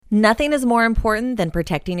Nothing is more important than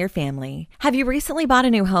protecting your family. Have you recently bought a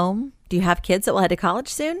new home? Do you have kids that will head to college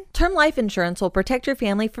soon? Term life insurance will protect your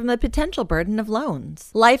family from the potential burden of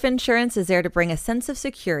loans. Life insurance is there to bring a sense of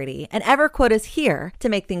security, and EverQuote is here to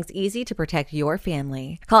make things easy to protect your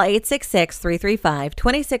family. Call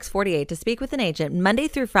 866-335-2648 to speak with an agent Monday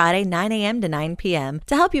through Friday, 9 a.m. to 9 p.m.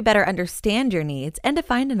 to help you better understand your needs and to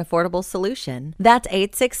find an affordable solution. That's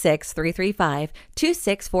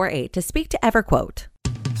 866-335-2648 to speak to EverQuote.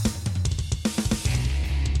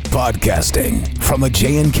 Podcasting from the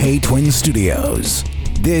J&K Twin Studios.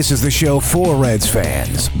 This is the show for Reds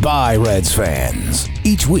fans, by Reds fans.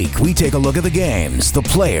 Each week, we take a look at the games, the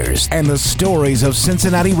players, and the stories of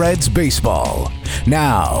Cincinnati Reds baseball.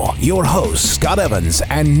 Now, your hosts, Scott Evans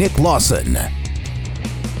and Nick Lawson.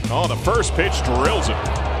 Oh, the first pitch drills him.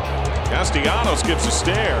 Castellanos gives a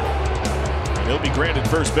stare. He'll be granted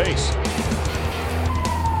first base.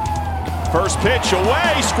 First pitch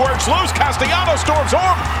away, squirts loose. Castellanos storms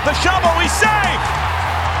home. The shovel, he's safe.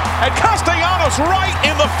 And Castellanos right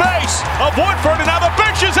in the face of Woodford, and now the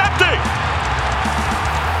bench is empty.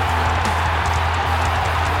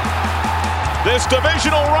 This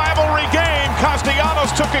divisional rivalry game,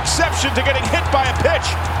 Castellanos took exception to getting hit by a pitch.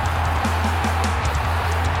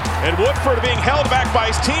 And Woodford being held back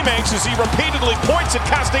by his teammates as he repeatedly points at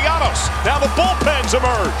Castellanos. Now the bullpens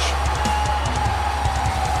emerge.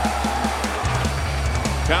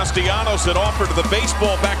 Castellanos had offered the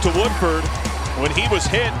baseball back to Woodford when he was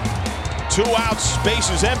hit. 2 outs, space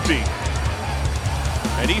is empty.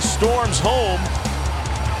 And he storms home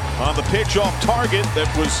on the pitch off target that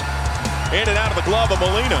was in and out of the glove of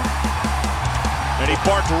Molina. And he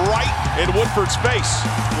parked right in Woodford's face.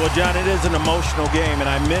 Well, John, it is an emotional game, and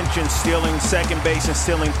I mentioned stealing second base and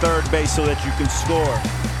stealing third base so that you can score.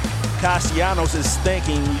 Castellanos is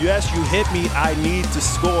thinking, yes, you hit me, I need to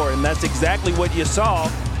score. And that's exactly what you saw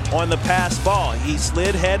on the pass ball. He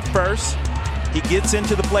slid head first. He gets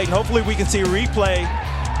into the plate. Hopefully we can see a replay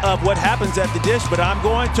of what happens at the dish, but I'm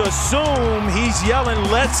going to assume he's yelling,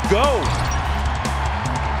 let's go.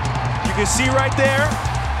 You can see right there,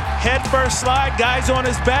 head first slide, guys on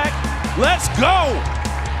his back. Let's go.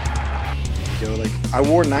 Yo, I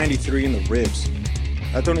wore 93 in the ribs.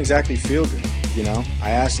 That don't exactly feel good. You know,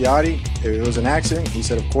 I asked Yadi if it was an accident. He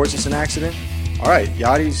said, of course it's an accident. All right,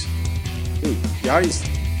 Yadi's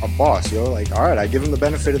a boss, yo. All right, I give him the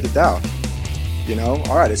benefit of the doubt. You know,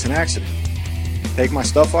 all right, it's an accident. Take my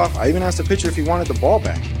stuff off. I even asked the pitcher if he wanted the ball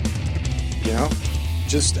back. You know,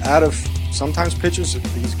 just out of sometimes pitchers,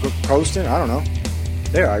 he's coasting. I don't know.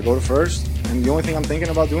 There, I go to first, and the only thing I'm thinking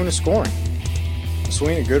about doing is scoring. I'm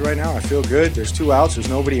swinging good right now. I feel good. There's 2 outs. There's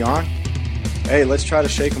nobody on. Hey, let's try to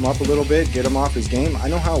shake him up a little bit, get him off his game. I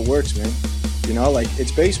know how it works, man. You know,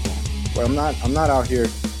 it's baseball. But I'm not out here,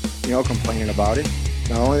 complaining about it.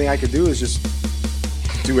 The only thing I could do is just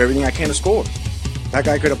do everything I can to score. That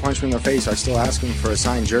guy could have punched me in the face. I still ask him for a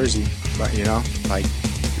signed jersey. But, I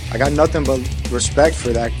got nothing but respect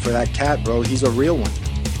for that cat, bro. He's a real one.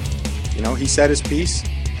 He said his piece,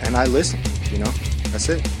 and I listened, That's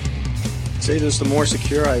it. Say just the more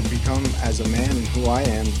secure I become as a man and who I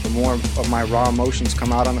am, the more of my raw emotions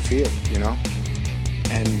come out on the field,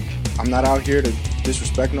 And I'm not out here to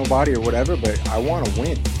disrespect nobody or whatever, but I want to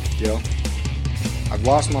win, I've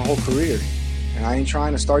lost my whole career, and I ain't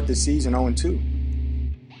trying to start this season 0-2.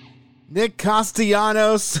 Nick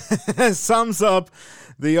Castellanos sums up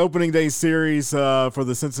the opening day series for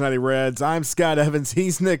the Cincinnati Reds. I'm Scott Evans.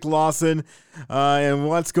 He's Nick Lawson. And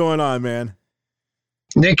what's going on, man?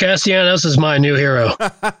 Nick Castellanos is my new hero.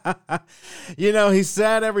 He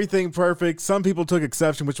said everything perfect. Some people took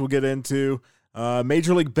exception, which we'll get into.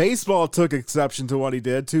 Major League Baseball took exception to what he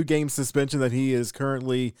did. 2-game suspension that he is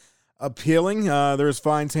currently appealing. There's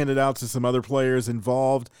fines handed out to some other players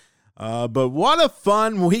involved. But what a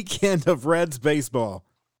fun weekend of Reds baseball.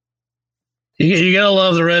 You gotta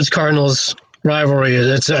love the Reds-Cardinals rivalry.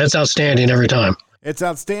 It's outstanding every time. It's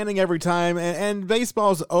outstanding every time, and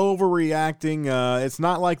baseball's overreacting. It's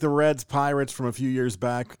not like the Reds-Pirates from a few years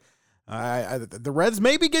back. The Reds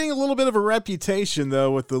may be getting a little bit of a reputation,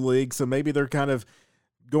 though, with the league, so maybe they're kind of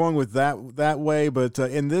going with that way. But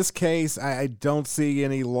in this case, I don't see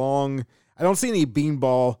any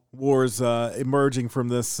beanball wars emerging from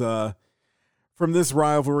this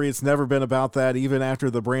rivalry. It's never been about that. Even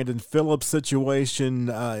after the Brandon Phillips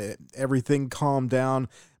situation, everything calmed down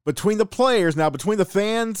between the players. Now, between the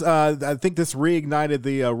fans, I think this reignited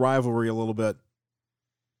the rivalry a little bit.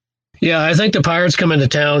 Yeah, I think the Pirates come into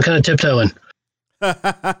town kind of tiptoeing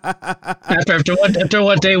after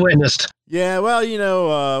what they witnessed. Yeah,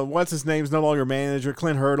 well, what's his name's no longer manager,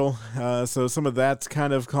 Clint Hurdle. So some of that's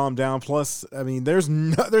kind of calmed down. Plus, I mean, there's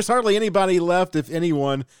hardly anybody left, if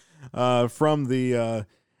anyone, from the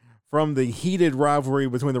heated rivalry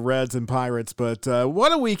between the Reds and Pirates. But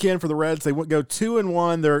what a weekend for the Reds! They go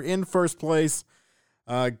 2-1. They're in first place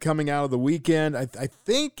coming out of the weekend. I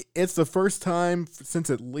think it's the first time since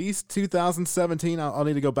at least 2017. I'll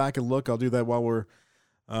need to go back and look. I'll do that while we're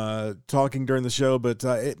talking during the show, but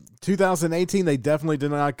 2018 they definitely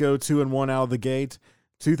did not go 2-1 out of the gate.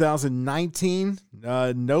 2019,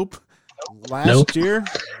 nope. Last year,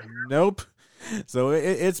 nope. So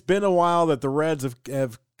it's been a while that the Reds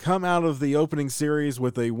have come out of the opening series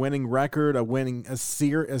with a winning record, a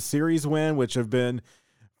series win, which have been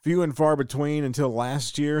few and far between until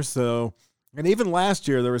last year. So, and even last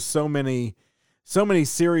year there was so many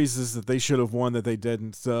series that they should have won that they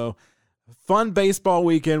didn't. So. Fun baseball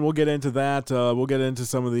weekend. We'll get into that. We'll get into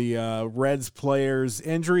some of the Reds players'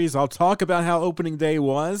 injuries. I'll talk about how opening day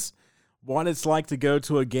was, what it's like to go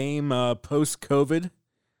to a game post-COVID,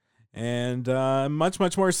 and much,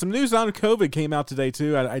 much more. Some news on COVID came out today,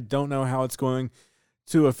 too. I don't know how it's going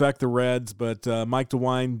to affect the Reds, but Mike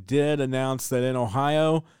DeWine did announce that in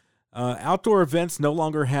Ohio, outdoor events no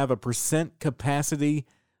longer have a % capacity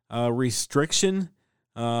restriction.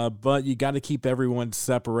 But you got to keep everyone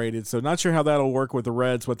separated. So not sure how that'll work with the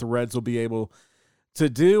Reds, what the Reds will be able to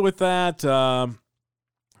do with that. But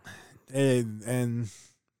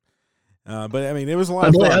I mean, it was a lot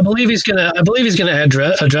of fun. I believe he's gonna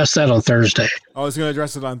address that on Thursday. Oh, he's gonna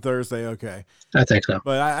address it on Thursday. Okay, I think so.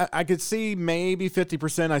 But I could see maybe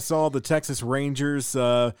 50%. I saw the Texas Rangers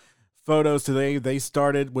photos today. They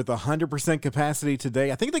started with 100% capacity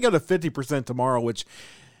today. I think they go to 50% tomorrow, which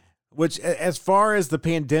as far as the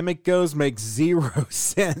pandemic goes, makes zero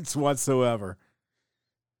sense whatsoever.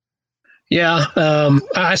 Yeah,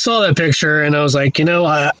 I saw that picture and I was like,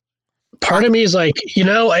 part of me is like,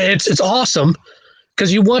 it's awesome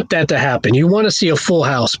because you want that to happen. You want to see a full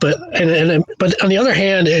house, but on the other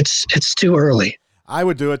hand, it's too early. I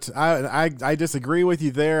would do it. I disagree with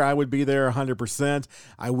you there. I would be there 100%.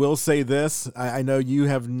 I will say this. I know you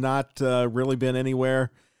have not really been anywhere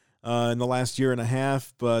in the last year and a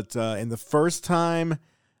half, but in the first time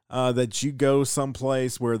that you go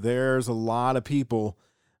someplace where there's a lot of people,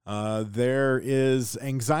 there is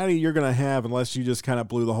anxiety you're going to have unless you just kind of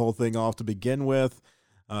blew the whole thing off to begin with.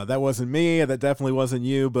 That wasn't me. That definitely wasn't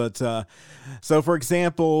you. But so, for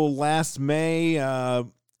example, last May,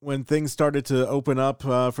 when things started to open up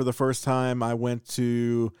for the first time, I went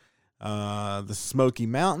to the Smoky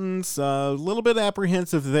Mountains, a little bit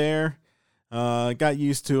apprehensive there. Got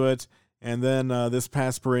used to it, and then this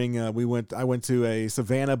past spring I went to a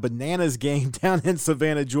Savannah Bananas game down in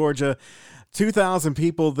Savannah, Georgia. 2,000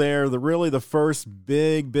 people there. The first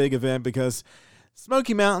big event, because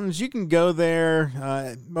Smoky Mountains, you can go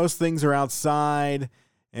there. Most things are outside,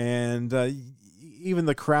 and even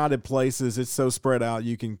the crowded places, it's so spread out.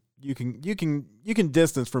 You can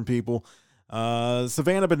distance from people.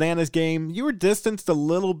 Savannah Bananas game, you were distanced a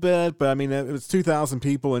little bit, but I mean, it was 2,000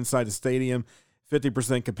 people inside the stadium,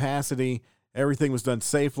 50% capacity. Everything was done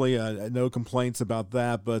safely. No complaints about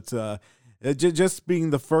that, but just being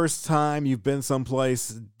the first time you've been someplace,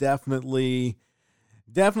 definitely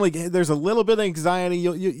there's a little bit of anxiety.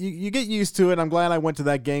 You get used to it. I'm glad I went to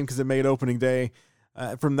that game because it made opening day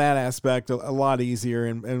from that aspect a lot easier.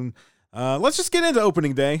 And let's just get into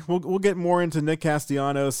opening day. We'll get more into Nick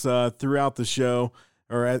Castellanos throughout the show,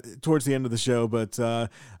 or towards the end of the show. But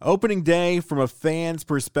opening day, from a fan's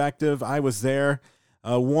perspective, I was there.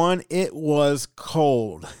 It was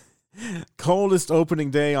cold. Coldest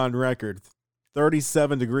opening day on record.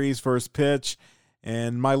 37 degrees first pitch,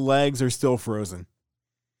 and my legs are still frozen.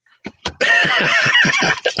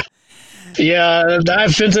 Yeah,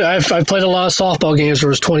 I've played a lot of softball games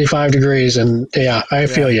where it's 25 degrees, and yeah, I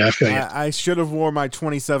feel you. I should have worn my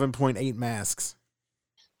 27.8 masks.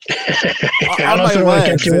 On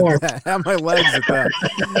my legs at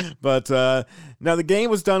that. But now the game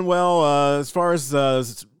was done well. As far as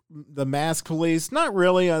the mask police, not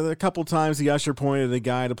really. A couple times the usher pointed at a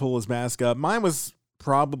guy to pull his mask up. Mine was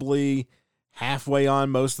probably halfway on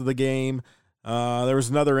most of the game. There was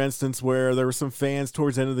another instance where there were some fans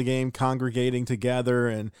towards the end of the game congregating together,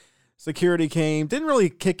 and security came. Didn't really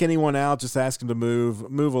kick anyone out, just asked them to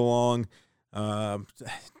move along.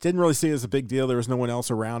 Didn't really see it as a big deal. There was no one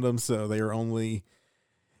else around them, so they were only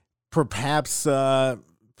perhaps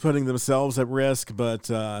putting themselves at risk.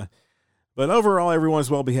 But overall, everyone's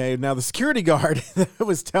well behaved. Now, the security guard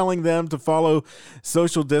was telling them to follow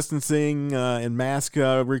social distancing and mask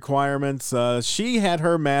requirements. She had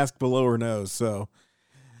her mask below her nose, so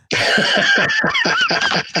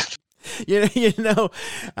You know,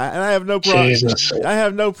 and I have no problem. Jesus. I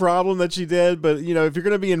have no problem that she did, but you know, if you're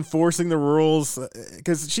going to be enforcing the rules,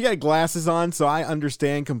 because she had glasses on, so I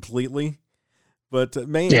understand completely. But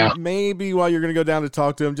maybe while you're going to go down to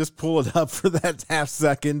talk to him, just pull it up for that half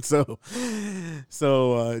second, so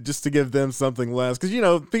just to give them something less, because you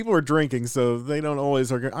know people are drinking, so they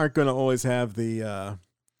aren't going to always have the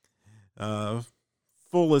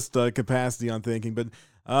fullest capacity on thinking. But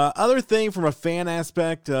other thing from a fan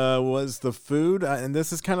aspect was the food, and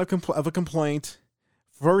this is kind of a complaint.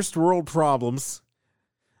 First world problems.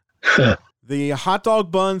 The hot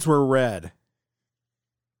dog buns were red.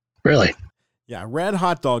 Really? Yeah, red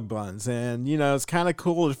hot dog buns, and you know it's kind of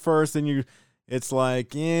cool at first, and it's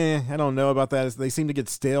like, I don't know about that. They seem to get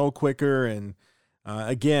stale quicker, and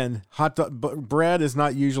again, bread is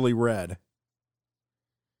not usually red.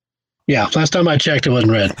 Yeah, last time I checked, it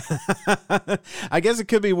wasn't red. I guess it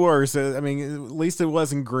could be worse. I mean, at least it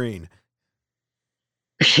wasn't green.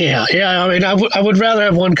 Yeah. I mean, I would rather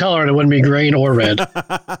have one color and it wouldn't be green or red.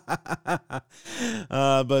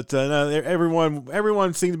 But no,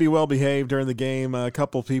 everyone seemed to be well behaved during the game. A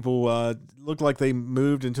couple people looked like they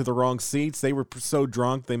moved into the wrong seats. They were so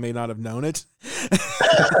drunk they may not have known it.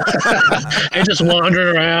 They just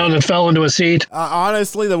wandered around and fell into a seat.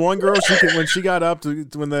 Honestly, the one girl, when she got up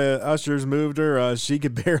when the ushers moved her, she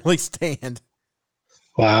could barely stand.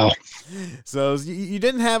 Wow. So you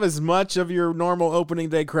didn't have as much of your normal opening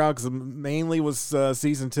day crowd because mainly was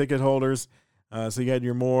season ticket holders. So you had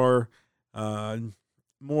your more diehard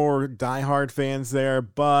fans there,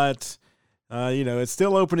 but you know, it's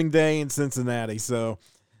still opening day in Cincinnati. So,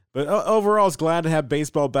 but overall, it's glad to have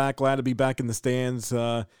baseball back. Glad to be back in the stands.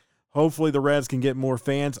 Hopefully, the Reds can get more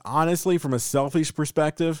fans. Honestly, from a selfish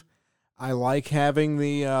perspective, I like having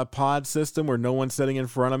the pod system where no one's sitting in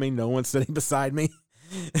front of me, no one's sitting beside me.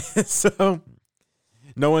 So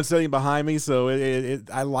no one's sitting behind me, so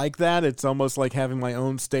I like that. It's almost like having my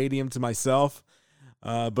own stadium to myself.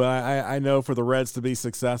 But I know for the Reds to be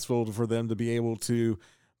successful, for them to be able to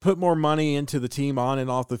put more money into the team on and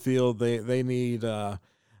off the field, they need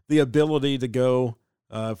the ability to go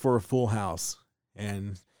for a full house.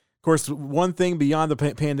 And of course, one thing beyond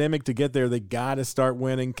the pandemic to get there, they got to start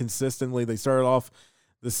winning consistently. They started off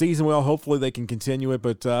the season well. Hopefully they can continue it.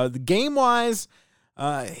 But the game-wise,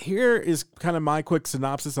 here is kind of my quick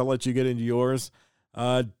synopsis. I'll let you get into yours.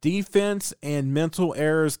 Defense and mental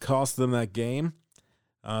errors cost them that game.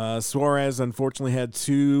 Suarez unfortunately had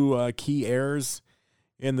two key errors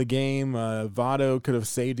in the game. Votto could have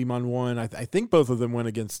saved him on one. I think both of them went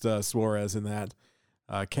against Suarez in that.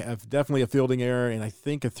 Definitely a fielding error and I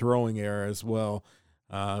think a throwing error as well.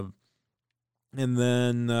 And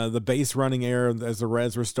then the base running error as the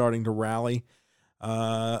Reds were starting to rally.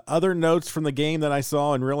 Other notes from the game that I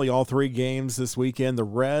saw, and really all three games this weekend, the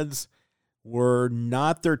Reds were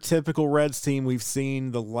not their typical Reds team we've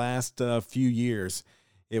seen the last few years.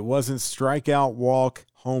 It wasn't strikeout, walk,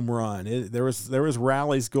 home run. There was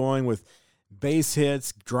rallies going with base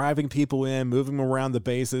hits, driving people in, moving them around the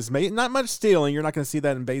bases. Not much stealing. You're not going to see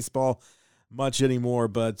that in baseball much anymore,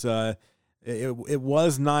 but it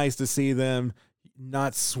was nice to see them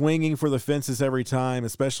not swinging for the fences every time,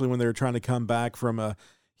 especially when they were trying to come back from a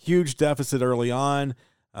huge deficit early on.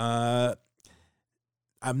 I'm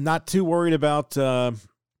not too worried about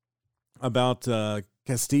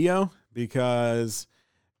Castillo because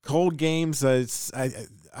cold games.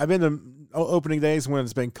 I've been to opening days when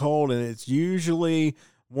it's been cold, and it's usually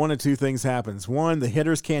one of two things happens. One, the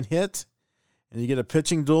hitters can't hit, and you get a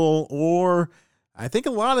pitching duel, or I think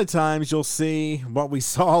a lot of times you'll see what we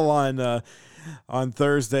saw on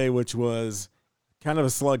Thursday, which was kind of a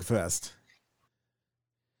slugfest.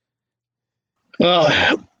 Well,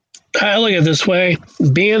 I look at it this way.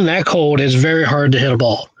 Being that cold is very hard to hit a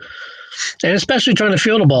ball. And especially trying to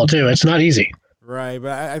field a ball, too. It's not easy. Right,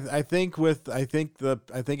 but I think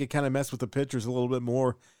it kind of messed with the pitchers a little bit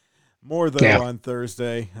more though on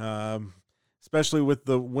Thursday. Especially with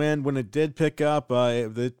the wind when it did pick up,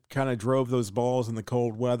 it kind of drove those balls in the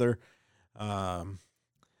cold weather. But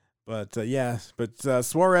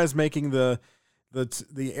Suarez making the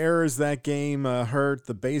errors that game hurt.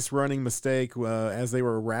 The base running mistake as they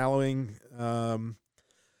were rallying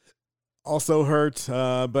also hurt.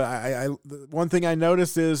 But I one thing I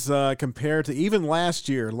noticed is compared to even last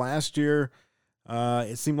year,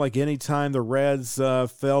 it seemed like any time the Reds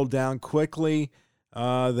fell down quickly,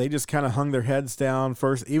 they just kind of hung their heads down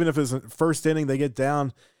first. Even if it was first inning, they get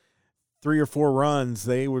down 3 or 4 runs,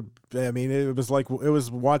 it was like it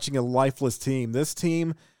was watching a lifeless team. This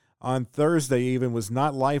team on Thursday even was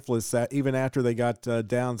not lifeless even after they got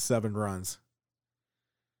down 7 runs.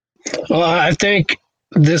 Well, I think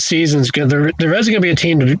this season's good. The Reds are going to be a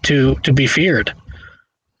team to be feared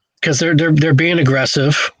because they're being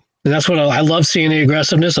aggressive, and that's what I love seeing, the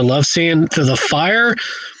aggressiveness. I love seeing the fire.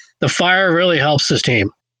 The fire really helps this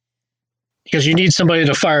team because you need somebody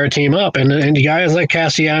to fire a team up, and guys like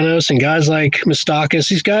Castellanos and guys like Moustakas,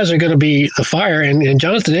 these guys are going to be the fire, and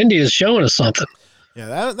Jonathan India is showing us something.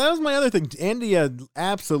 Yeah, that was my other thing. India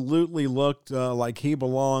absolutely looked like he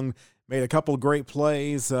belonged. Made a couple of great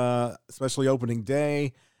plays, especially opening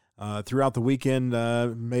day. Throughout the weekend,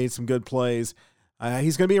 made some good plays.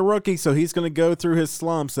 He's going to be a rookie, so he's going to go through his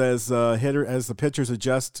slumps as the pitchers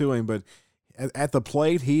adjust to him. But at the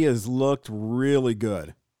plate, he has looked really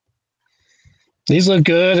good. He's looked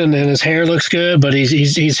good, and his hair looks good. But he's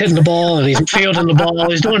hitting the ball and he's fielding the ball.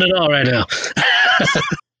 He's doing it all right now.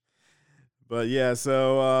 But yeah,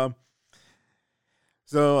 so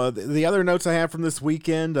the other notes I have from this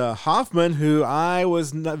weekend, Hoffman, who I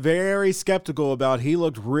was very skeptical about, he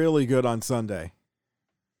looked really good on Sunday.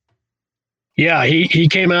 Yeah, he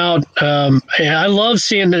came out. And I love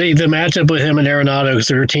seeing the matchup with him and Arenado because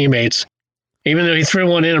they're teammates. Even though he threw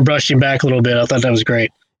one in and brushed him back a little bit, I thought that was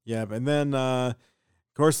great. Yeah, and then, of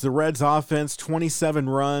course, the Reds offense, 27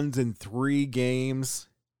 runs in 3 games.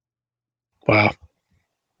 Wow.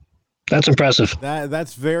 That's impressive.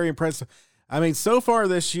 That's very impressive. I mean, so far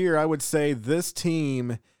this year, I would say this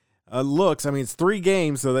team looks, I mean, it's 3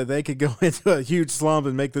 games so that they could go into a huge slump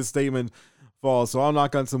and make this statement fall. So I'll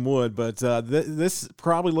knock on some wood. But this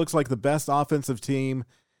probably looks like the best offensive team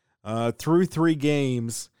through 3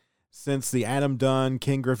 games since the Adam Dunn,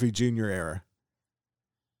 King Griffey Jr. era.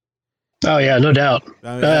 Oh yeah, no doubt.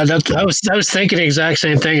 I was thinking the exact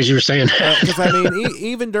same thing as you were saying. Because I mean,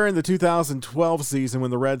 even during the 2012 season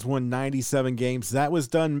when the Reds won 97 games, that was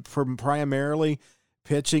done from primarily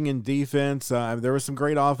pitching and defense. There was some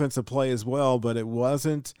great offensive play as well, but it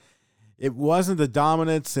wasn't the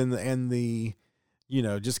dominance and the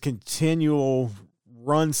just continual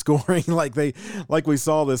run scoring like we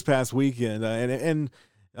saw this past weekend.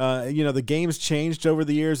 The game's changed over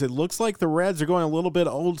the years. It looks like the Reds are going a little bit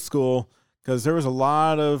old school because there was a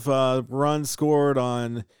lot of runs scored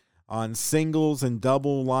on singles and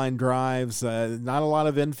double line drives. Not a lot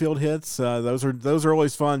of infield hits. Those are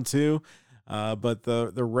always fun too. But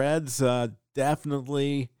the Reds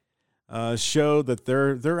definitely show that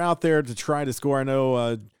they're out there to try to score. I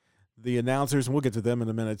know the announcers, and we'll get to them in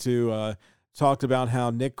a minute too, talked about how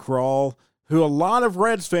Nick Krall, who a lot of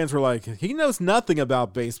Reds fans were like, he knows nothing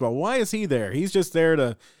about baseball. Why is he there? He's just there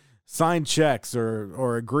to sign checks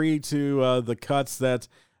or agree to the cuts that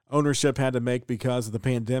ownership had to make because of the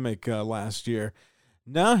pandemic last year.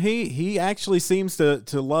 No, he actually seems to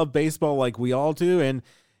love baseball like we all do.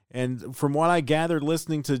 And from what I gathered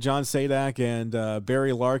listening to John Sadak and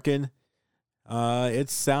Barry Larkin, it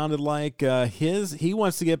sounded like he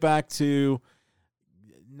wants to get back to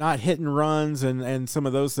not hitting runs and some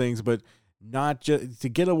of those things, but not just to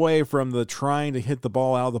get away from the trying to hit the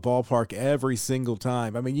ball out of the ballpark every single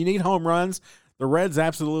time. I mean, you need home runs. The Reds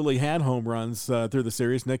absolutely had home runs through the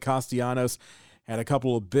series. Nick Castellanos had a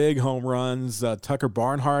couple of big home runs. Tucker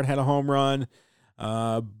Barnhart had a home run.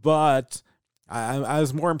 But I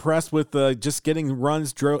was more impressed with just getting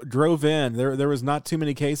runs drove in. There was not too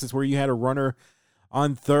many cases where you had a runner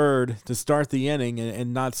on third to start the inning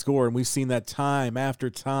and not score. And we've seen that time after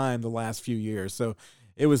time the last few years. So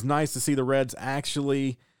it was nice to see the Reds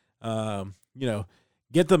actually,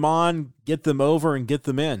 get them on, get them over, and get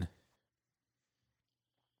them in.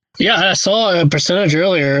 Yeah, I saw a percentage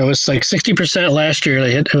earlier. It was like 60% last year.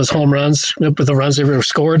 It was home runs with the runs they were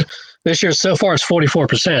scored. This year, so far, it's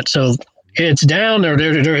 44%. So it's down.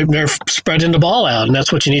 They're spreading the ball out, and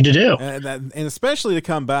that's what you need to do. And especially to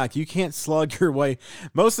come back, you can't slug your way.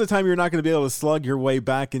 Most of the time, you're not going to be able to slug your way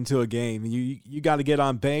back into a game. You got to get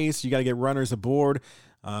on base. You got to get runners aboard.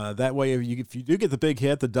 That way, if you do get the big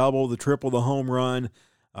hit, the double, the triple, the home run,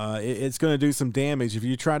 it's going to do some damage. If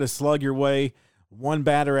you try to slug your way one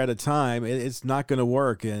batter at a time, it's not going to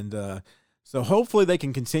work. And so hopefully they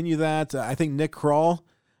can continue that. I think Nick Krall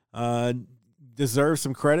deserves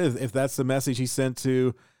some credit if that's the message he sent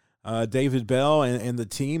to David Bell and the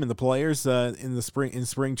team and the players in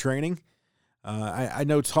spring training. I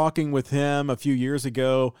know talking with him a few years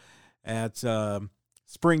ago at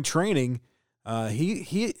spring training,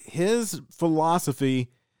 his philosophy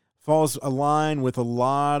falls a line with a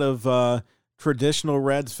lot of traditional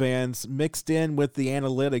Reds fans mixed in with the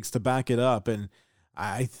analytics to back it up, and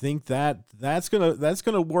I think that's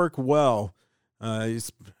gonna work well.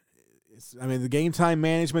 I mean, the game time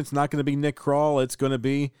management's not going to be Nick Krall. It's going to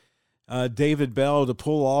be David Bell to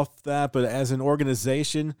pull off that. But as an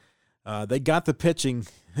organization, they got the pitching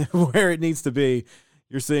where it needs to be.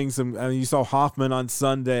 You're seeing you saw Hoffman on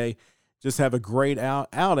Sunday just have a great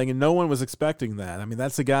outing, and no one was expecting that. I mean,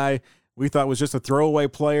 that's a guy we thought was just a throwaway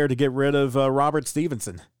player to get rid of Robert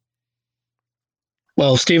Stevenson.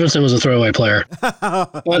 Well, Stevenson was a throwaway player.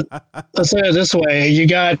 But let's say it this way.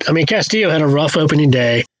 Castillo had a rough opening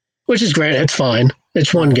day, which is great. It's fine.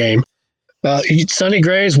 It's one game. Sonny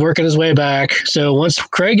Gray's working his way back. So once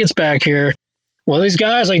Craig gets back here, one of these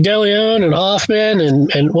guys like DeLeon and Hoffman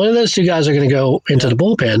and one of those two guys are going to go into the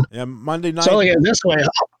bullpen. Yeah, Monday night. So again, this way,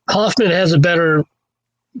 Hoffman has a better,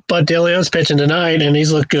 but DeLeon's pitching tonight, and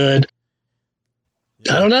he's looked good.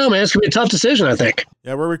 Yeah. I don't know, man. It's going to be a tough decision, I think.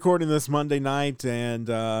 Yeah, we're recording this Monday night, and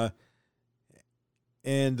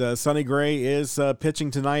Sonny Gray is pitching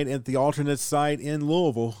tonight at the alternate site in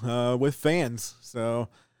Louisville with fans. So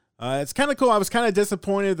it's kind of cool. I was kind of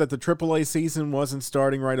disappointed that the AAA season wasn't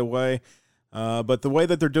starting right away. But the way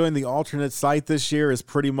that they're doing the alternate site this year is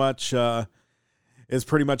pretty much having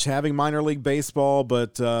minor league baseball,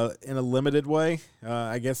 but in a limited way.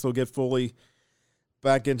 I guess they'll get fully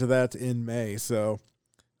back into that in May. So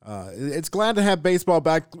it's glad to have baseball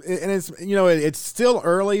back, and it's still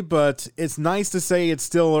early, but it's nice to say it's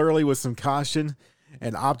still early with some caution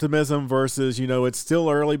and optimism versus it's still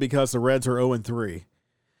early because the Reds are 0-3.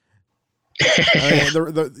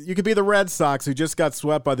 You could be the Red Sox who just got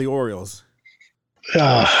swept by the Orioles.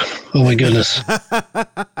 Oh my goodness!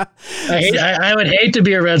 I would hate to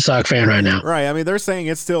be a Red Sox fan right now. Right. I mean, they're saying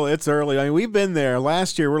it's early. I mean, we've been there.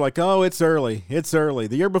 Last year, we're like, oh, it's early. It's early.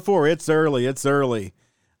 The year before, it's early. It's early.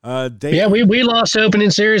 We lost the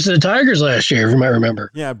opening series to the Tigers last year, if you might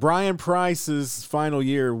remember. Yeah, Brian Price's final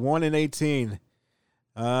year, 1-18.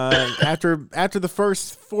 After the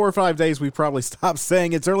first 4 or 5 days, we probably stopped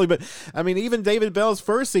saying it's early. But I mean, even David Bell's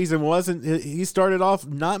first season wasn't. He started off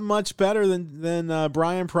not much better than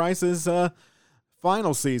Brian Price's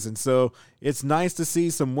final season. So it's nice to see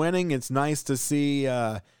some winning. It's nice to see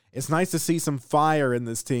some fire in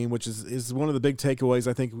this team, which is one of the big takeaways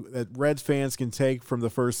I think that Reds fans can take from the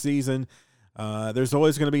first season. There's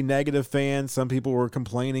always going to be negative fans. Some people were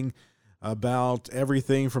complaining about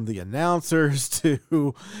everything from the announcers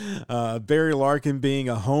to Barry Larkin being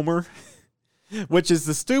a homer, which is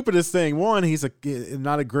the stupidest thing. One, he's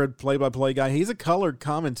not a good play-by-play guy. He's a colored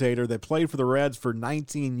commentator that played for the Reds for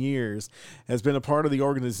 19 years, has been a part of the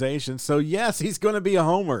organization. So, yes, he's going to be a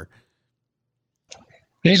homer.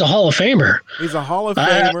 He's a Hall of Famer. He's a Hall of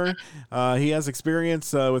Famer. He has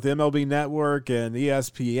experience with MLB Network and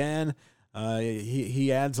ESPN.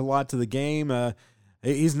 He adds a lot to the game.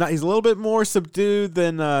 He's a little bit more subdued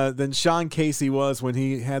than Sean Casey was when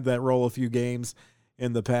he had that role a few games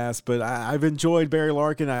in the past. But I've enjoyed Barry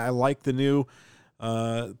Larkin. I like the new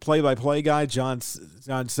play-by-play guy, John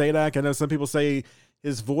Sadak. I know some people say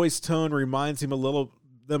his voice tone reminds them a little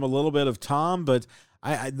bit of Tom, but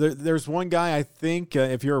there's one guy I think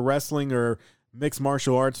if you're a wrestling or mixed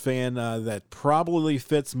martial arts fan that probably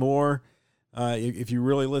fits more if you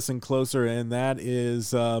really listen closer, and that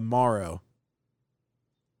is Morrow.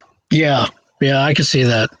 Yeah, I can see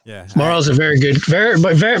that. Yeah, Morrow's a very good,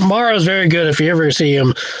 Morrow's very good. If you ever see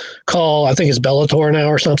him call, I think it's Bellator now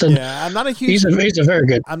or something. Yeah, I'm not a huge. He's a very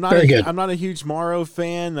good. I'm not a huge Morrow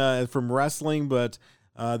fan from wrestling, but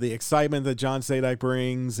the excitement that John Sadak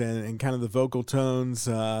brings and kind of the vocal tones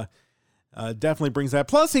definitely brings that.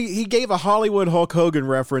 Plus, he gave a Hollywood Hulk Hogan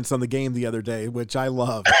reference on the game the other day, which I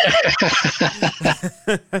love.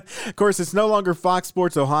 Of course, it's no longer Fox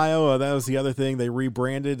Sports Ohio. That was the other thing. They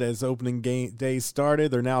rebranded as opening game day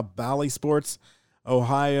started. They're now Bally Sports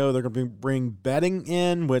Ohio. They're going to bring betting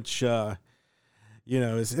in, which,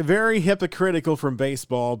 is very hypocritical from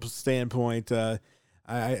baseball standpoint.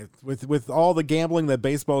 With all the gambling that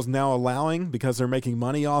baseball is now allowing because they're making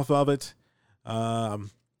money off of it,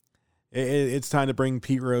 it's time to bring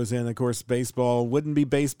Pete Rose in. Of course, baseball wouldn't be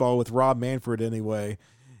baseball with Rob Manfred anyway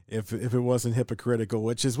if it wasn't hypocritical,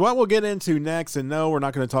 which is what we'll get into next. And no, we're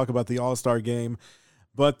not going to talk about the All-Star game,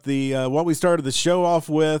 but the what we started the show off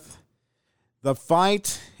with, the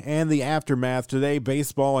fight and the aftermath. Today,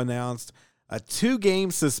 baseball announced a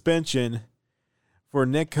 2-game suspension for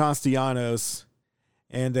Nick Castellanos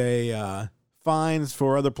and a fines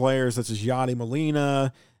for other players such as Yadi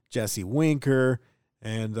Molina, Jesse Winker,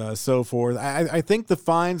 and so forth. I think the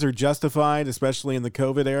fines are justified, especially in the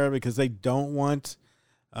COVID era, because they don't want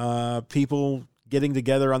people getting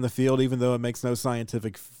together on the field, even though it makes no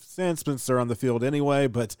scientific sense since they're on the field anyway.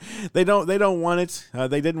 But they don't want it.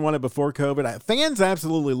 They didn't want it before COVID. Fans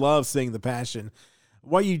absolutely love seeing the passion.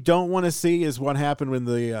 What you don't want to see is what happened when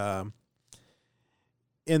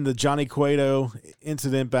in the Johnny Cueto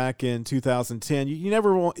incident back in 2010. You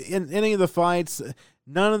never want in any of the fights.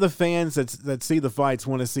 None of the fans that see the fights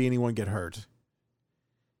want to see anyone get hurt.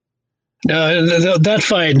 No, that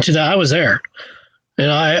fight, I was there, and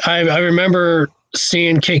I remember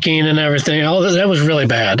seeing kicking and everything. Oh, that was really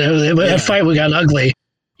bad. That fight we got ugly.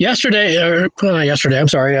 Not yesterday. I'm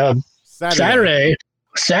sorry.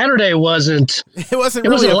 Saturday wasn't. It wasn't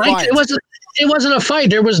really a fight. It wasn't a fight.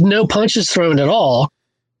 There was no punches thrown at all.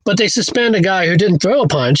 But they suspend a guy who didn't throw a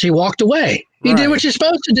punch. He walked away. He did what you're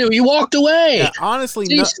supposed to do. He walked away. Yeah, honestly,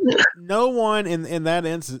 no one in that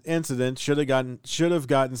incident should have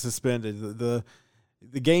gotten suspended. The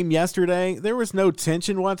game yesterday, there was no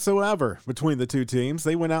tension whatsoever between the two teams.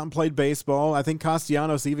 They went out and played baseball. I think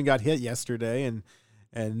Castellanos even got hit yesterday, and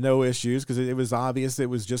no issues because it was obvious it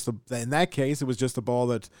was just in that case it was just a ball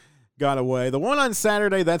that got away. The one on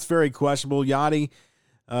Saturday, that's very questionable. Yadi,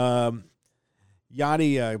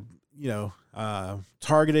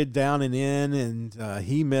 targeted down and in, and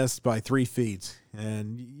he missed by 3 feet.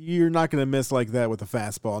 And you're not going to miss like that with a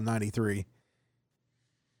fastball, 93.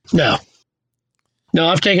 No,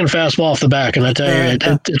 I've taken a fastball off the back, and I tell you,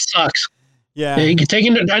 it sucks. Yeah. I didn't take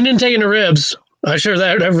it in the ribs. I'm sure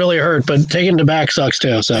that really hurt, but taking the back sucks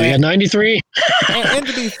too. So, 93. and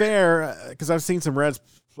to be fair, because I've seen some Reds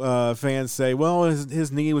fans say, well,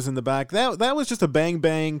 his knee was in the back. That was just a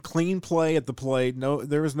bang, clean play at the plate. No,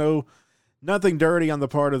 there was nothing dirty on the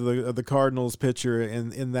part of the Cardinals pitcher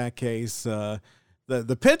in that case.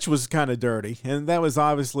 The pitch was kind of dirty, and that was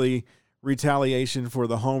obviously retaliation for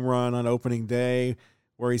the home run on opening day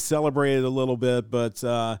where he celebrated a little bit, but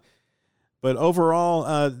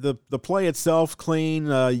overall, the play itself clean.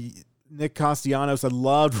 Nick Castellanos, I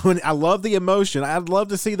love the emotion. I'd love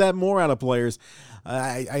to see that more out of players.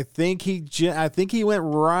 I think he went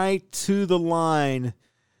right to the line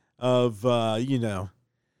of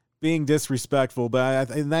being disrespectful.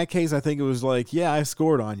 But in that case, I think it was like, yeah, I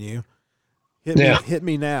scored on you. Hit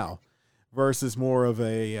me now. Versus more of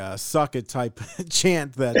a suck it type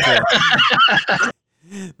chant that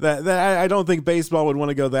I don't think baseball would want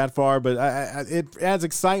to go that far, but it adds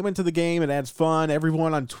excitement to the game. It adds fun.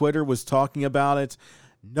 Everyone on Twitter was talking about it.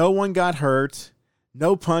 No one got hurt.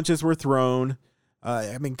 No punches were thrown.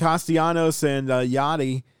 Castellanos and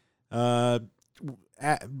Yadi, while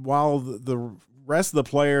the rest of the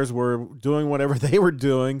players were doing whatever they were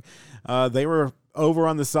doing, they were over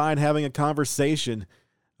on the side having a conversation,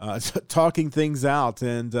 talking things out,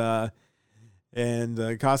 and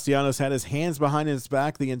Castellanos had his hands behind his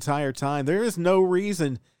back the entire time. There is no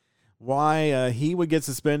reason why he would get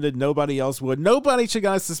suspended. Nobody else would. Nobody should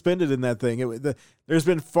get suspended in that thing. There's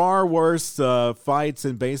been far worse fights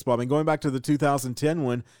in baseball. Going back to the 2010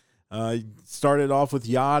 one, started off with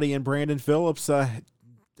Yachty and Brandon Phillips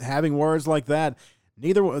having words like that.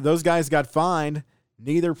 Neither of those guys got fined.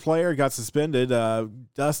 Neither player got suspended.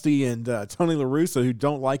 Dusty and Tony La Russa, who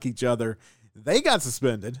don't like each other, they got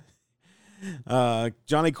suspended.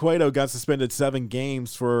 Johnny Cueto got suspended 7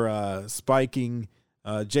 games for spiking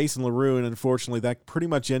Jason LaRue, and unfortunately that pretty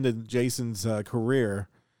much ended Jason's career.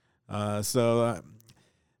 I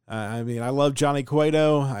love Johnny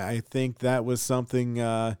Cueto. I think that was something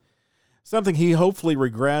he hopefully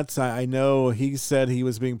regrets. I know he said he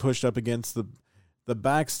was being pushed up against the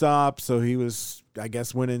backstop, so he was, I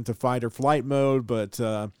guess, went into fight or flight mode, but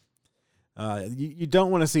you don't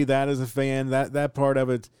want to see that as a fan. That part of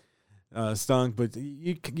it stunk, but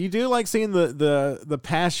you do like seeing the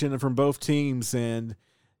passion from both teams and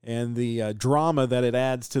the drama that it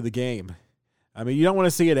adds to the game. You don't want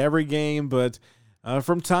to see it every game, but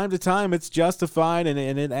from time to time it's justified, and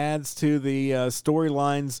it adds to the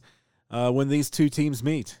storylines when these two teams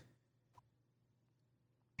meet.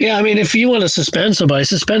 Yeah, if you want to suspend somebody,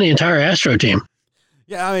 suspend the entire Astro team.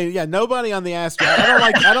 Yeah, nobody on the Astros.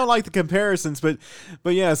 I don't like the comparisons, but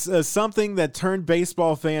yes, something that turned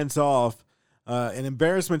baseball fans off, an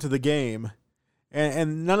embarrassment to the game,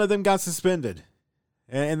 and none of them got suspended,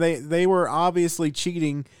 and they were obviously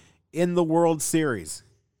cheating in the World Series.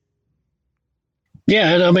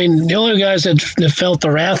 Yeah, and the only guys that felt the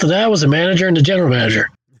wrath of that was the manager and the general manager.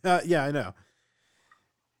 Yeah, I know.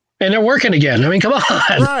 And they're working again. Come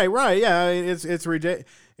on. Right. Yeah,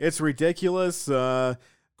 it's ridiculous. Of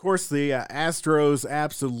course, the Astros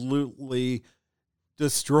absolutely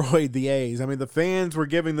destroyed the A's. The fans were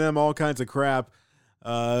giving them all kinds of crap.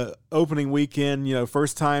 Opening weekend,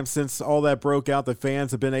 first time since all that broke out, the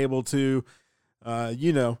fans have been able to,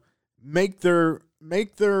 make their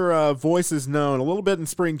voices known a little bit in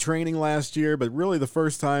spring training last year, but really the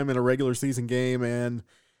first time in a regular season game. And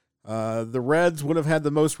the Reds would have had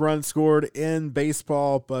the most runs scored in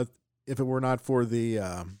baseball, but if it were not for the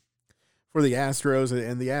Astros,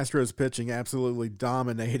 and the Astros pitching absolutely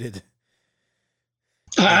dominated.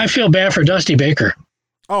 I feel bad for Dusty Baker.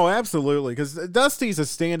 Oh, absolutely, because Dusty's a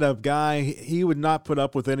stand-up guy. He would not put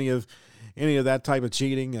up with any of that type of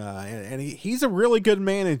cheating, and he's a really good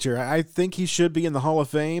manager. I think he should be in the Hall of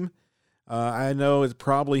Fame. I know it's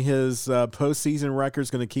probably his postseason record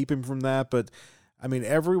is going to keep him from that, but I mean,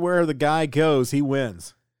 everywhere the guy goes, he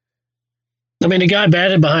wins. I mean, the guy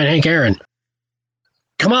batted behind Hank Aaron.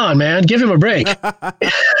 Come on, man, give him a break.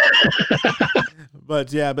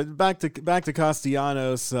 But back to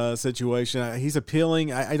Castellanos' situation. He's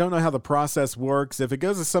appealing. I don't know how the process works. If it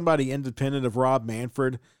goes to somebody independent of Rob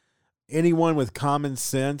Manfred, anyone with common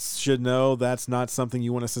sense should know that's not something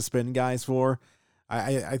you want to suspend guys for.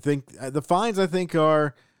 I think the fines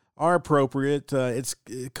are appropriate. It's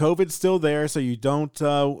COVID's still there, so you don't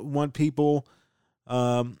want people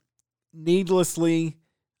needlessly,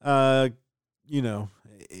 in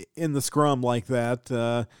the scrum like that.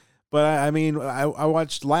 But I mean, I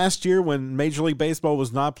watched last year when Major League Baseball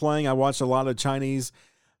was not playing. I watched a lot of Chinese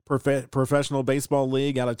professional baseball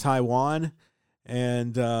league out of Taiwan,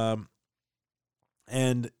 and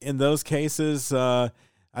in those cases, I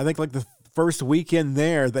think like the first weekend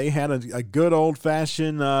there, they had a good old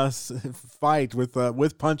fashioned fight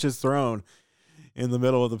with punches thrown in the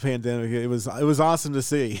middle of the pandemic. It was awesome to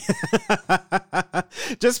see.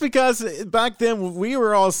 Just because back then we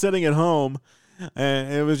were all sitting at home,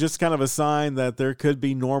 and it was just kind of a sign that there could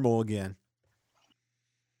be normal again.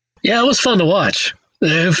 Yeah, it was fun to watch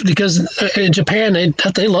because in Japan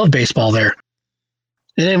they love baseball there.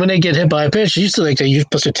 And then when they get hit by a pitch, you used to think that you're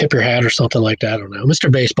supposed to tip your hat or something like that. I don't know,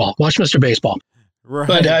 Mr. Baseball. Watch Mr. Baseball.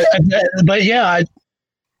 Right. But yeah,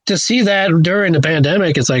 to see that during the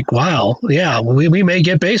pandemic, it's like, wow, yeah, we may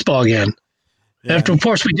get baseball again. Yeah. After, of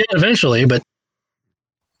course, we did eventually, but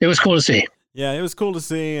it was cool to see. Yeah, it was cool to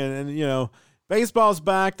see, and baseball's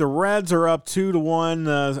back. The Reds are up 2-1.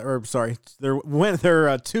 They're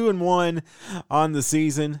 2-1 on the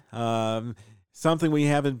season. Something we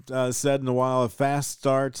haven't said in a while. A fast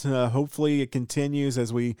start. Hopefully, it continues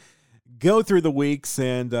as we go through the weeks.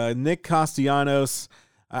 And Nick Castellanos,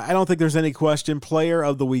 I don't think there's any question. Player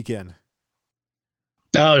of the weekend.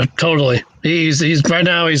 Oh, totally. He's right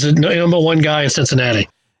now. He's the number one guy in Cincinnati.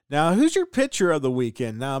 Now, who's your pitcher of the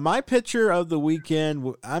weekend? Now, my pitcher of the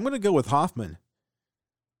weekend, I'm going to go with Hoffman.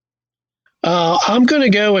 I'm going to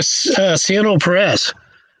go with Ciano Perez.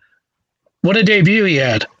 What a debut he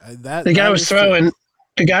had! The guy was throwing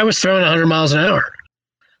 100 miles an hour.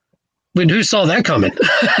 I mean, who saw that coming?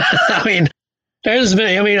 I mean,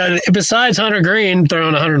 besides Hunter Green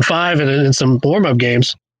throwing 105 in some warm-up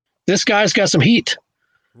games, this guy's got some heat.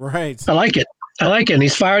 Right. I like it. And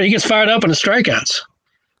he's fired. He gets fired up in the strikeouts.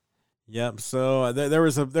 Yep. So there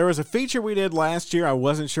was a feature we did last year. I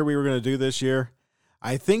wasn't sure we were going to do this year.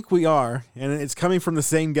 I think we are, and it's coming from the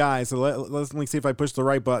same guy. So let me see if I push the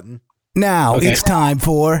right button. Now It's time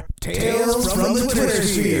for Tales from the Twitter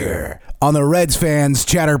Sphere on the Reds Fans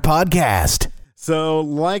Chatter Podcast. So,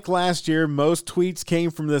 like last year, most tweets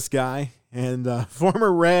came from this guy, and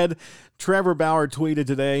former Red Trevor Bauer tweeted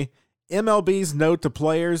today, MLB's note to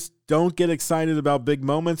players, don't get excited about big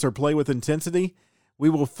moments or play with intensity. We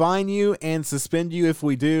will fine you and suspend you if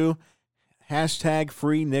we do. #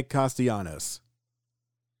 free Nick Castellanos.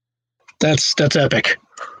 That's epic.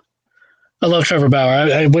 I love Trevor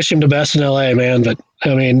Bauer. I wish him the best in LA, man. But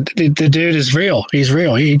I mean, the dude is real. He's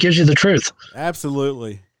real. He gives you the truth.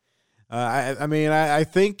 Absolutely. I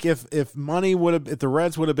think if the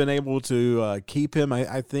Reds would have been able to keep him,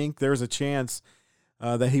 I think there's a chance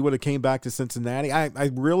that he would have came back to Cincinnati. I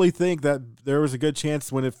really think that there was a good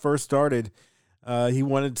chance when it first started. He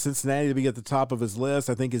wanted Cincinnati to be at the top of his list.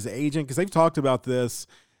 I think his agent, because they've talked about this,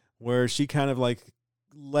 where she kind of like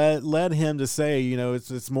led him to say,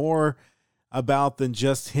 it's more about than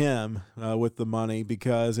just him with the money,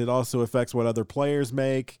 because it also affects what other players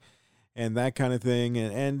make and that kind of thing.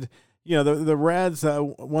 And the Reds,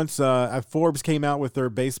 once Forbes came out with their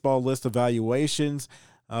baseball list of valuations,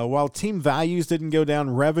 while team values didn't go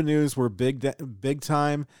down, revenues were big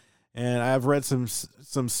time. And I've read some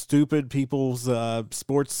stupid people's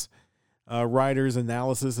sports writers'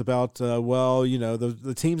 analysis about,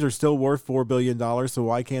 the teams are still worth $4 billion, so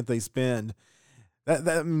why can't they spend?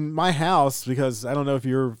 That my house, because I don't know if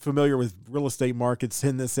you're familiar with real estate markets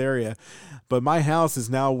in this area, but my house is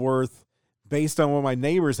now worth, based on what my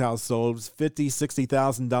neighbor's house sold, $50,000,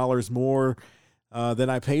 $60,000 more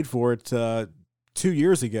than I paid for it 2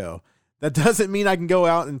 years ago. That doesn't mean I can go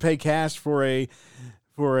out and pay cash for a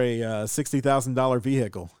 $60,000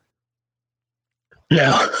 vehicle.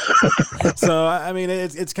 No. So I mean,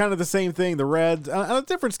 it's kind of the same thing. The Reds on a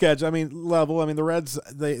different schedule. I mean, level. I mean, the Reds.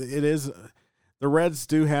 The Reds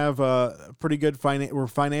do have a pretty good We're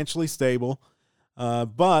financially stable.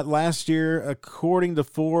 But last year, according to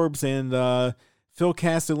Forbes and Phil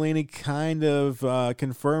Castellini, kind of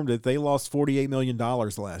confirmed it. They lost $48 million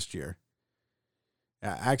last year.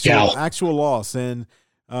 Actual loss, and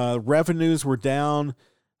revenues were down.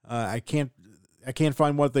 I can't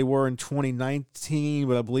find what they were in 2019,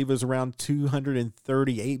 but I believe it was around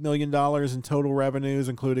 $238 million in total revenues,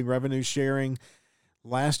 including revenue sharing.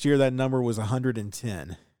 Last year, that number was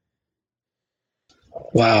 110.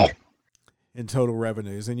 Wow. In total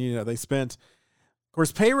revenues, and they spent. Of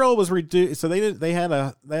course, payroll was reduced, so they had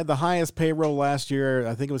the highest payroll last year.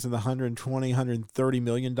 I think it was in the $120-130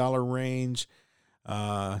 million range,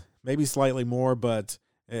 maybe slightly more, but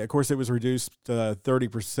of course it was reduced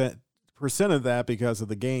 30% of that because of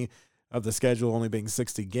the schedule only being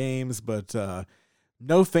 60 games. But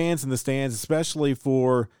no fans in the stands, especially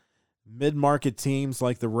for mid-market teams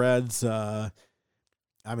like the Reds. I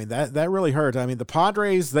mean, that really hurt. I mean, the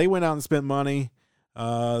Padres, they went out and spent money.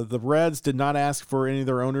 The Reds did not ask for any of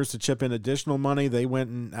their owners to chip in additional money. They went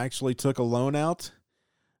and actually took a loan out.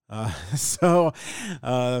 So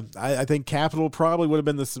I think capital probably would have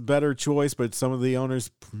been the better choice, but some of the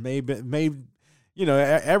owners may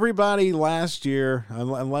everybody last year,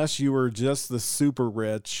 unless you were just the super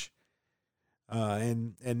rich,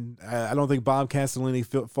 and I don't think Bob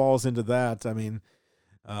Castellini falls into that. I mean,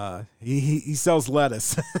 he sells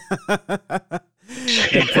lettuce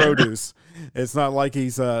and produce. It's not like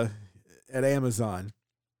he's at Amazon.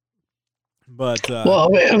 But well,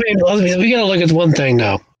 I mean, we got to look at one thing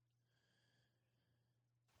now.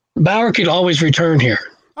 Bauer could always return here.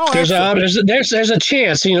 Oh, there's a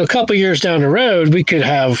chance, a couple years down the road, we could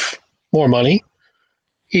have more money.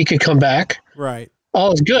 He could come back. Right.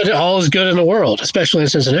 All is good in the world, especially in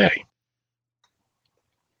Cincinnati.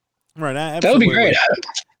 Right. Absolutely. That would be great.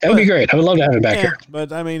 That would be great. I would love to have him back here.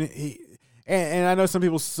 But I mean, and I know some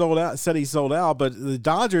people said he sold out, but the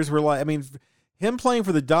Dodgers were like, I mean, him playing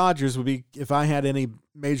for the Dodgers would be, if I had any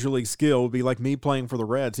major league skill, would be like me playing for the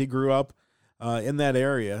Reds. He grew up in that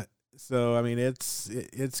area. So, I mean,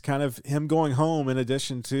 it's kind of him going home in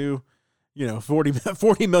addition to,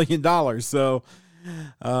 $40 million. So,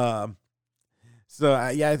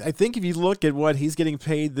 I think if you look at what he's getting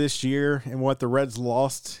paid this year and what the Reds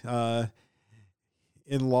lost in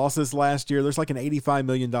losses last year, there's like an $85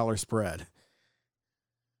 million spread.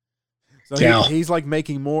 So he's like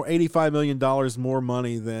making $85 million more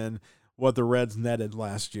money than what the Reds netted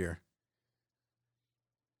last year.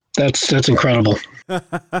 That's incredible.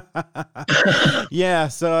 Yeah,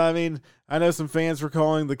 so I mean, I know some fans were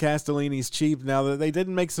calling the Castellinis cheap. Now that they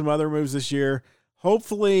didn't make some other moves this year,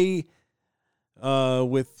 hopefully,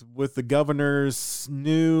 with the governor's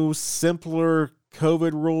new, simpler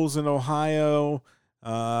COVID rules in Ohio,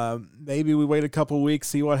 maybe we wait a couple weeks,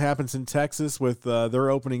 see what happens in Texas with their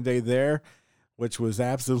opening day there, which was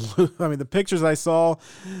absolute. I mean, the pictures I saw,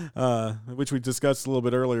 which we discussed a little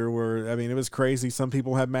bit earlier, were, I mean, it was crazy. Some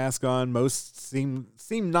people had masks on. Most seem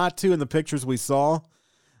not to in the pictures we saw.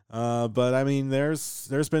 But I mean, there's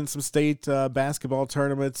been some state basketball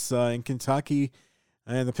tournaments in Kentucky,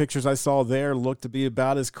 and the pictures I saw there looked to be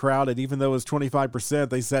about as crowded, even though it was 25%.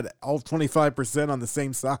 They said all 25% on the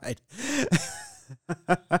same side.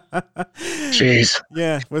 Jeez.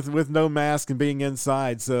 Yeah, with no mask and being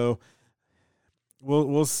inside. So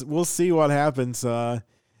we'll see what happens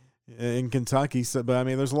in Kentucky. So, but I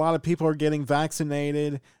mean, there's a lot of people are getting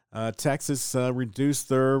vaccinated. Texas reduced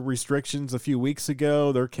their restrictions a few weeks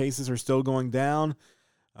ago. Their cases are still going down.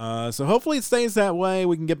 So hopefully it stays that way.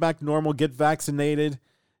 We can get back to normal, get vaccinated,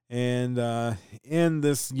 and end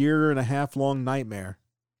this 1.5 year long nightmare.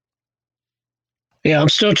 Yeah, I'm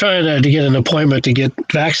still trying to get an appointment to get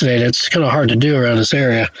vaccinated. It's kind of hard to do around this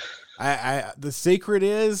area. The secret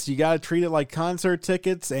is you got to treat it like concert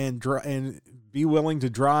tickets and be willing to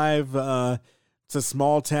drive to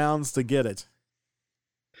small towns to get it.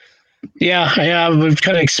 Yeah, we're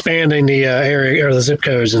kind of expanding the area or the zip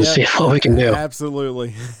codes and see what we can do.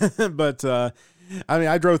 Absolutely. But, I mean,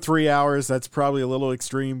 I drove 3 hours. That's probably a little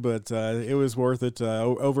extreme, but it was worth it.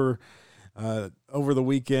 Over the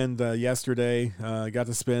weekend yesterday, I got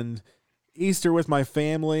to spend Easter with my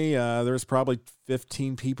family. There was probably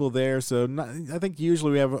 15 people there. So I think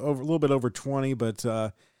usually we have a little bit over 20, but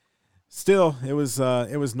still, it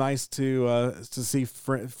was nice to see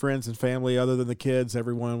friends and family other than the kids.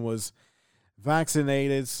 Everyone was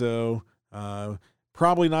vaccinated, so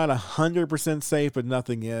probably not 100% safe, but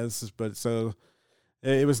nothing is. But so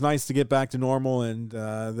it was nice to get back to normal, and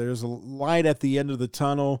there's a light at the end of the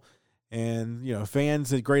tunnel. And,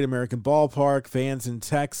 fans at Great American Ballpark, fans in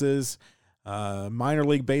Texas, minor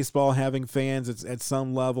league baseball having fans at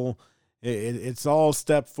some level. It's all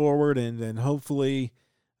step forward, and hopefully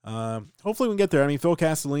we can get there. I mean, Phil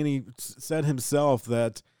Castellini said himself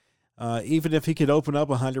that even if he could open up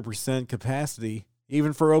 100% capacity,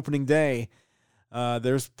 even for opening day,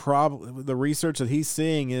 there's probably the research that he's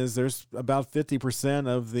seeing is there's about 50%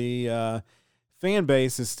 of the fan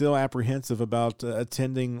base is still apprehensive about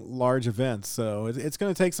attending large events. So it's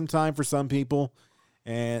going to take some time for some people,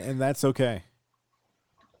 and that's okay.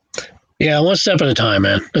 Yeah, one step at a time,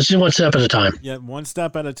 man. Let's do one step at a time. Yeah, one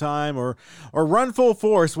step at a time, or run full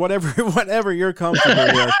force, whatever you're comfortable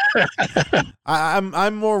with.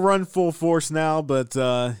 I'm more run full force now, but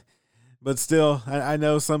still, I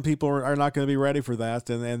know some people are not going to be ready for that,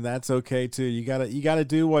 and that's okay too. You gotta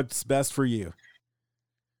do what's best for you.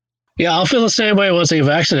 Yeah, I'll feel the same way once I get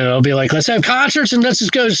vaccinated. I'll be like, let's have concerts and let's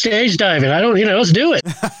just go stage diving. Let's do it.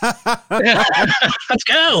 Let's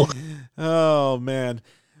go. Oh, man.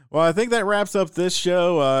 Well, I think that wraps up this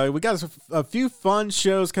show. We got a few fun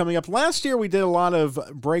shows coming up. Last year, we did a lot of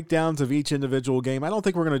breakdowns of each individual game. I don't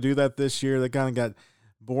think we're going to do that this year. That kind of got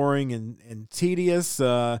boring and tedious.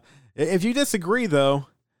 If you disagree, though,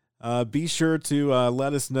 be sure to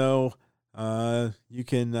let us know. You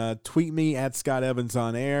can tweet me at Scott Evans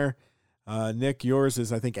on air. Nick, yours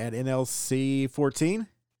is, I think, at NLC 14?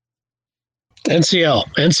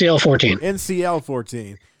 NCL 14. NCL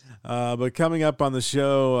 14. But coming up on the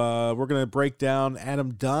show, we're going to break down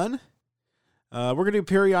Adam Dunn. We're going to do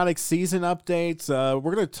periodic season updates.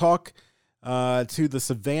 We're going to talk to the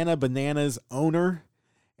Savannah Bananas owner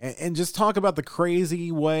and just talk about the crazy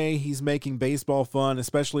way he's making baseball fun,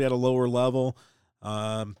 especially at a lower level.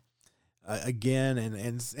 Again,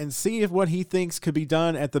 and see if what he thinks could be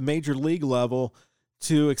done at the major league level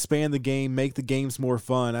to expand the game, make the games more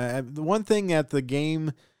fun. The one thing at the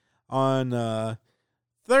game on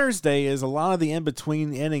Thursday is a lot of the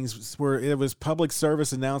in-between innings where it was public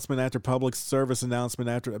service announcement after public service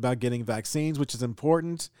announcement about getting vaccines, which is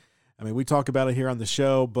important. I mean, we talk about it here on the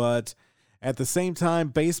show, but at the same time,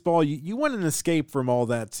 baseball, you want an escape from all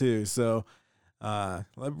that too. So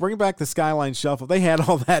bring back the Skyline Shuffle. They had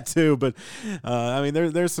all that too, but I mean,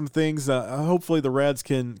 there's some things. Hopefully, the Reds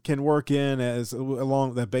can work in as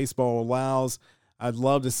along that baseball allows. I'd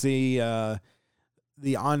love to see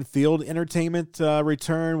the on-field entertainment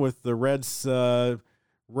return with the Reds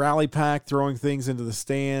rally pack throwing things into the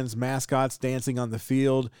stands, mascots dancing on the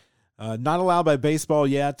field. Not allowed by baseball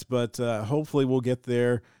yet, but hopefully we'll get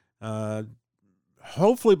there.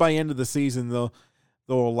 Hopefully by end of the season they'll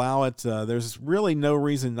allow it. There's really no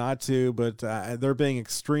reason not to, but they're being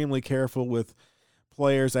extremely careful with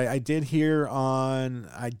players. I did hear on,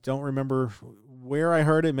 I don't remember where I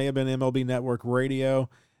heard it, may have been MLB Network Radio,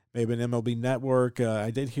 may have been MLB Network.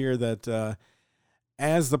 I did hear that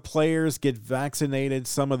as the players get vaccinated,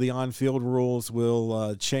 some of the on-field rules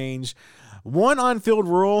will change. One on-field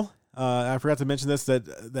rule, I forgot to mention this, that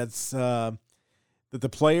the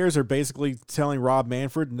players are basically telling Rob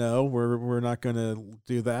Manfred, no, we're not going to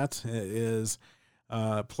do that, is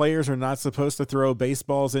players are not supposed to throw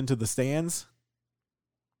baseballs into the stands.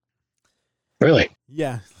 Really?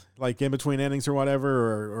 Yeah, like in between innings or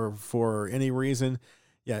whatever, or for any reason.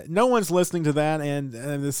 Yeah, no one's listening to that, and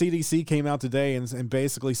the CDC came out today and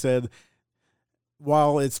basically said,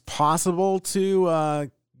 while it's possible to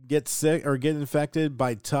get sick or get infected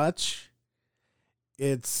by touch,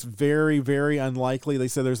 it's very, very unlikely. They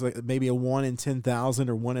said there's like maybe a 1 in 10,000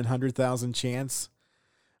 or 1 in 100,000 chance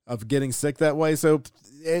of getting sick that way. So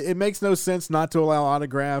it makes no sense not to allow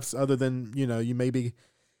autographs other than, you may be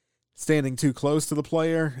standing too close to the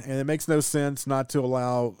player. And it makes no sense not to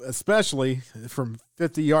allow, especially from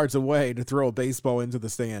 50 yards away, to throw a baseball into the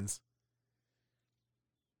stands.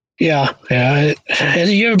 Yeah.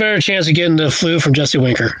 You have a better chance of getting the flu from Jesse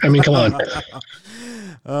Winker. I mean, come on.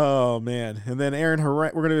 Oh, man. And then Aaron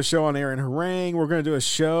Harang, we're going to do a show on Aaron Harang. We're going to do a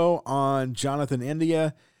show on Jonathan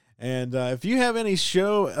India. And if you have any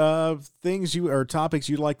show things or topics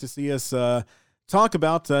you'd like to see us talk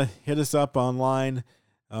about, hit us up online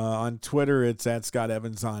on Twitter. It's at Scott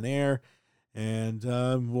Evans on air. And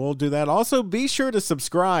we'll do that. Also, be sure to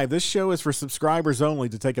subscribe. This show is for subscribers only,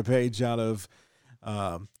 to take a page out of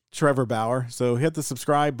Trevor Bauer. So hit the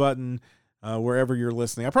subscribe button wherever you're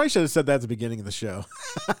listening. I probably should have said that at the beginning of the show.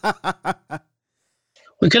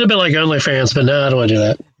 We could have been like OnlyFans, but no, I don't want to do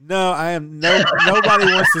that. No, I am nobody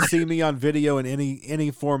wants to see me on video in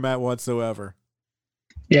any format whatsoever.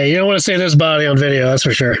 Yeah, you don't want to see this body on video, that's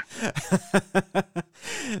for sure.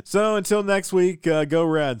 So until next week, go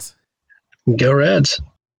Reds. Go Reds.